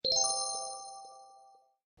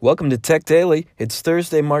Welcome to Tech Daily. It's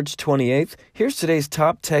Thursday, March 28th. Here's today's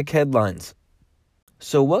top tech headlines.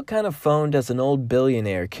 So what kind of phone does an old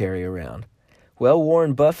billionaire carry around? Well,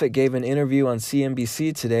 Warren Buffett gave an interview on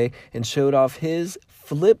CNBC today and showed off his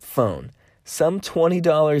flip phone, some $20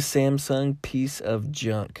 Samsung piece of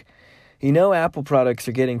junk. You know Apple products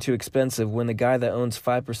are getting too expensive when the guy that owns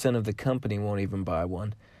 5% of the company won't even buy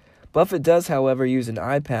one. Buffett does, however, use an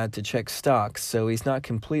iPad to check stocks, so he's not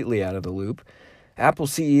completely out of the loop. Apple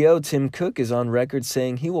CEO Tim Cook is on record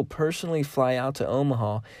saying he will personally fly out to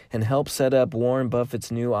Omaha and help set up Warren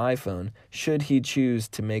Buffett's new iPhone, should he choose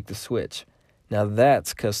to make the switch. Now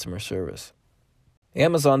that's customer service.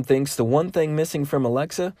 Amazon thinks the one thing missing from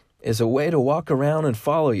Alexa is a way to walk around and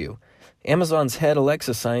follow you. Amazon's head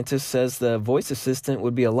Alexa scientist says the voice assistant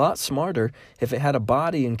would be a lot smarter if it had a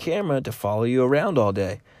body and camera to follow you around all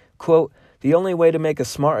day. Quote, "The only way to make a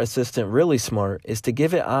smart assistant really smart is to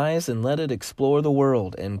give it eyes and let it explore the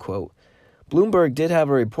world," end quote. Bloomberg did have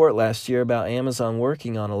a report last year about Amazon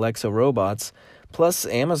working on Alexa robots. Plus,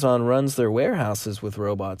 Amazon runs their warehouses with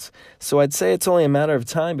robots. So I'd say it's only a matter of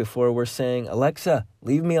time before we're saying, "Alexa,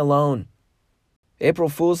 leave me alone." April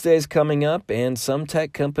Fool's Day is coming up, and some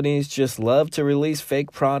tech companies just love to release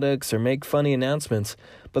fake products or make funny announcements.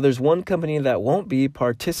 But there's one company that won't be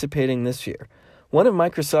participating this year. One of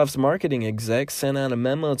Microsoft's marketing execs sent out a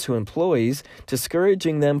memo to employees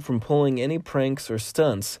discouraging them from pulling any pranks or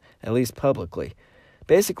stunts, at least publicly.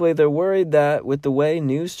 Basically, they're worried that with the way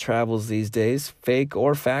news travels these days, fake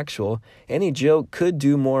or factual, any joke could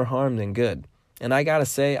do more harm than good. And I gotta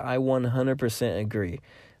say, I 100% agree.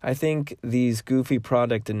 I think these goofy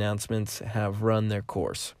product announcements have run their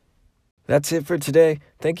course. That's it for today.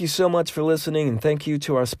 Thank you so much for listening, and thank you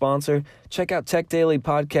to our sponsor. Check out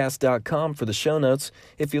techdailypodcast.com for the show notes.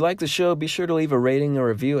 If you like the show, be sure to leave a rating or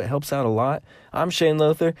review. It helps out a lot. I'm Shane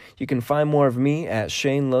Lothar. You can find more of me at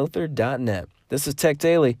shanelothar.net. This is Tech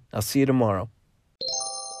Daily. I'll see you tomorrow.